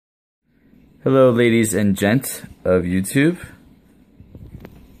Hello, ladies and gent of YouTube.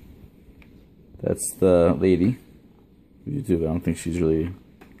 That's the lady of YouTube. I don't think she's really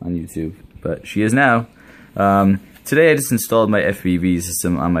on YouTube, but she is now. Today I just installed my FPV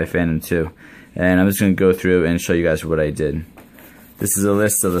system on my Phantom 2, and I'm just going to go through and show you guys what I did. This is a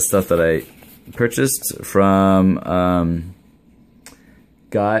list of the stuff that I purchased from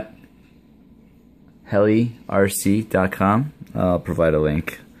gothelerc.com. I'll provide a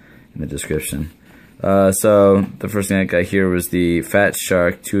link in the description. So the first thing I got here was the Fat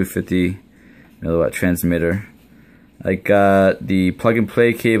Shark 250 milliwatt transmitter. I got the plug and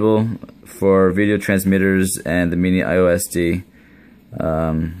play cable for video transmitters and the mini IOSD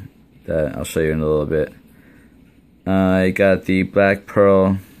that I'll show you in a little bit. I got the Black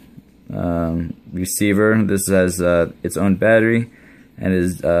Pearl receiver. This has its own battery and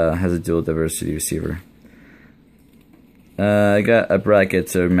has a dual diversity receiver. I got a bracket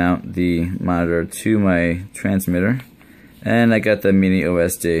to mount the monitor to my transmitter, and I got the mini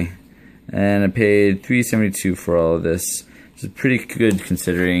OSD, and I paid $372 for all of this. It's pretty good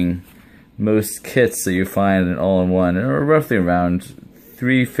considering most kits that you find in all-in-one are roughly around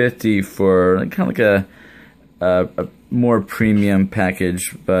 $350 for kind of like a more premium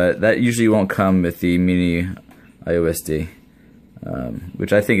package, but that usually won't come with the mini IOSD,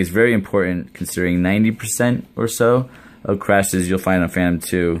 which I think is very important considering 90% or so of crashes you'll find on Phantom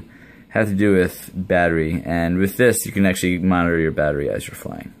 2 have to do with battery, and with this you can actually monitor your battery as you're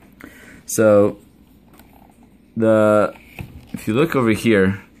flying. So if you look over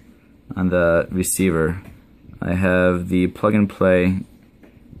here on the receiver, I have the plug and play,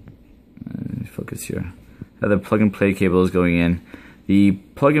 focus here, I have the plug and play cables going in. The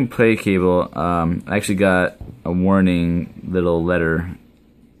plug and play cable, I actually got a warning little letter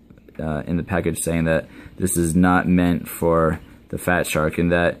in the package saying that this is not meant for the Fat Shark,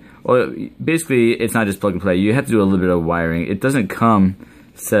 and that, well, basically it's not just plug and play. You have to do a little bit of wiring. It doesn't come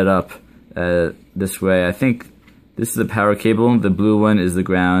set up this way. I think this is the power cable. The blue one is the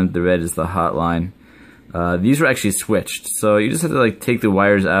ground. The red is the hotline. These were actually switched, so you just have to like take the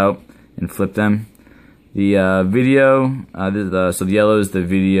wires out and flip them. The video, so the yellow is the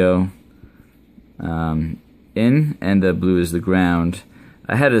video in, and the blue is the ground.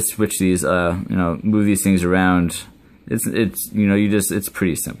 I had to switch these, move these things around. It's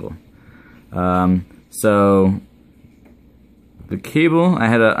pretty simple. So the cable, I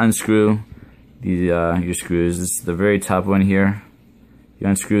had to unscrew your screws. This is the very top one here. You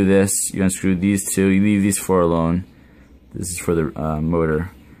unscrew this, you unscrew these two, you leave these four alone. This is for the motor,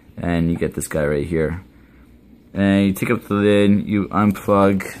 and you get this guy right here. And you take up the lid, you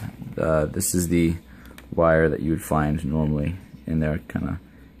unplug. This is the wire that you would find normally in there, kind of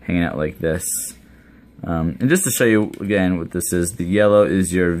hanging out like this. And just to show you again what this is, the yellow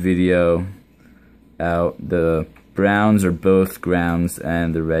is your video out, the browns are both grounds,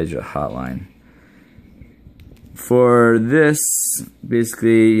 and the red is your hotline. For this,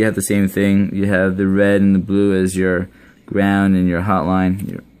 basically you have the same thing. You have the red and the blue as your ground and your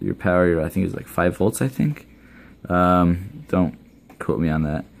hotline. Your power, I think is like 5 volts, I think. Don't quote me on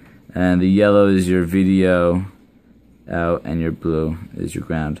that. And the yellow is your video out, and your blue is your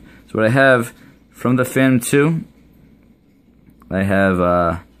ground. So what I have from the Phantom 2, I have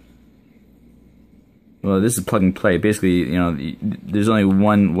well, this is plug and play. Basically, there's only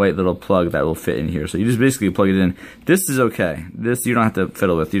one white little plug that will fit in here, so you just basically plug it in. This is okay. This you don't have to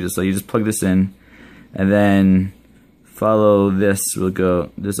fiddle with. You just plug this in, and then follow this.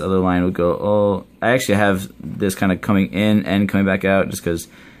 This other line will go. Oh, I actually have this kind of coming in and coming back out just because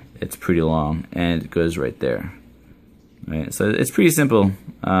it's pretty long, and it goes right there. Right, so it's pretty simple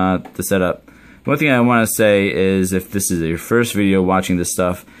to set up. One thing I want to say is, if this is your first video watching this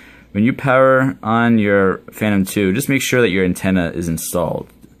stuff, when you power on your Phantom 2, just make sure that your antenna is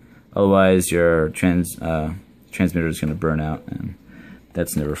installed. Otherwise, your transmitter is going to burn out, and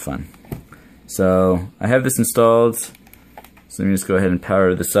that's never fun. So I have this installed. So let me just go ahead and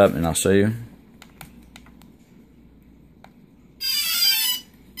power this up, and I'll show you.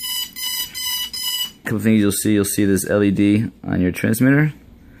 Couple things you'll see this LED on your transmitter,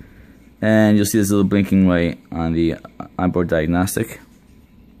 and you'll see this little blinking light on the onboard diagnostic.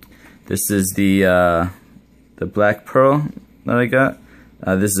 This is the Black Pearl that I got.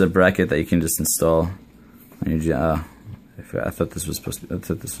 This is a bracket that you can just install on your. I thought this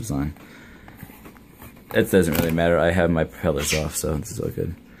was on. It doesn't really matter. I have my propellers off, so this is all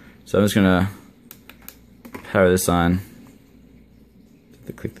good. So I'm just gonna power this on. Have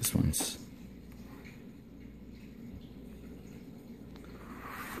to click this once.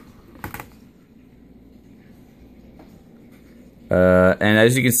 And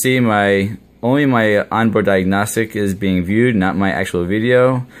as you can see, my only my onboard diagnostic is being viewed, not my actual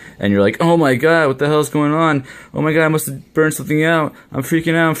video. And you're like, oh my god, what the hell is going on? Oh my god, I must have burned something out. I'm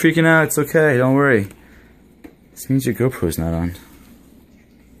freaking out, it's okay, don't worry. This means your GoPro's not on.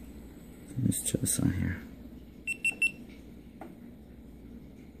 Let's try this on here.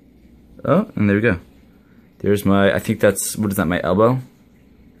 Oh, and there we go. There's my, I think that's, what is that, my elbow?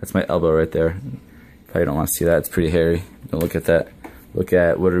 That's my elbow right there. Probably don't want to see that, it's pretty hairy. Don't look at that. Look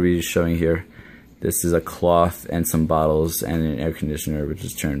at, what are we showing here? This is a cloth and some bottles and an air conditioner which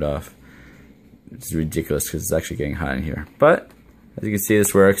is turned off. It's ridiculous because it's actually getting hot in here. But, as you can see,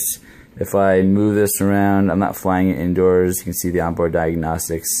 this works. If I move this around, I'm not flying it indoors. You can see the onboard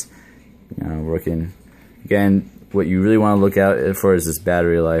diagnostics, you know, working. Again, what you really want to look out for is this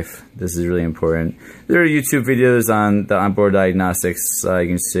battery life. This is really important. There are YouTube videos on the onboard diagnostics. You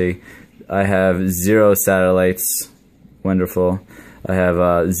can see I have 0 satellites. Wonderful. I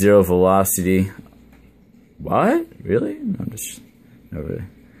have 0 velocity. What? Really? No, just not really.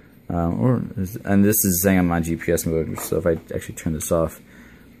 And this is saying I'm on GPS mode. So if I actually turn this off,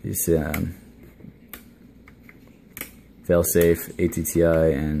 you see failsafe,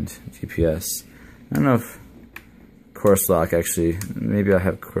 ATTI, and GPS. I don't know if course lock actually. Maybe I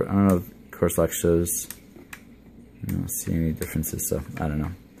have. I don't know if course lock shows. I don't see any differences, so I don't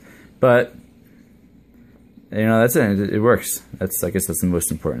know. But you know, that's it. It works. That's, I guess that's the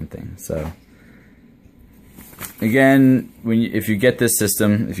most important thing. So again, if you get this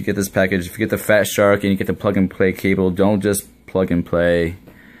system, if you get this package, if you get the Fat Shark and you get the plug and play cable, don't just plug and play.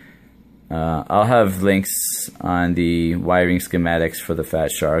 I'll have links on the wiring schematics for the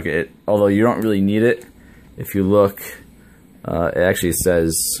Fat Shark. Although you don't really need it. If you look, it actually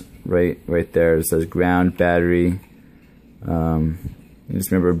says right there. It says ground, battery.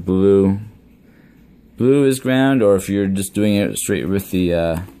 Just remember, blue is ground, or if you're just doing it straight with the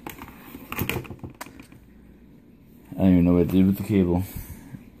I don't even know what I did with the cable.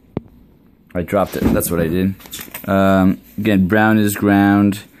 I dropped it. That's what I did. Again, brown is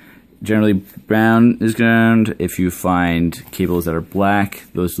ground. Generally, brown is ground. If you find cables that are black,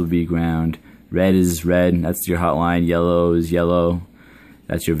 those will be ground. Red is red. That's your hotline. Yellow is yellow.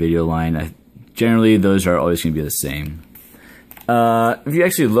 That's your video line. Generally, those are always going to be the same. If you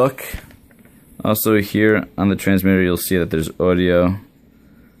actually look, also here on the transmitter, you'll see that there's audio.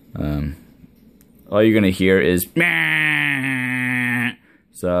 All you're going to hear is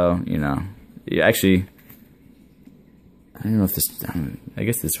so, you know, you actually, I don't know if this, I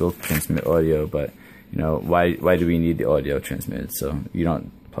guess this will transmit audio, but, you know, why do we need the audio transmitted? So you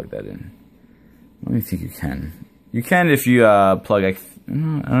don't plug that in. Let me think. You can. You can if you plug, I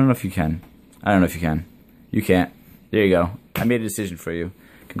don't know if you can. I don't know if you can. You can't. There you go. I made a decision for you.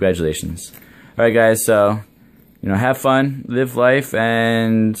 Congratulations. Alright guys, so, you know, have fun, live life,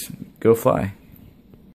 and go fly.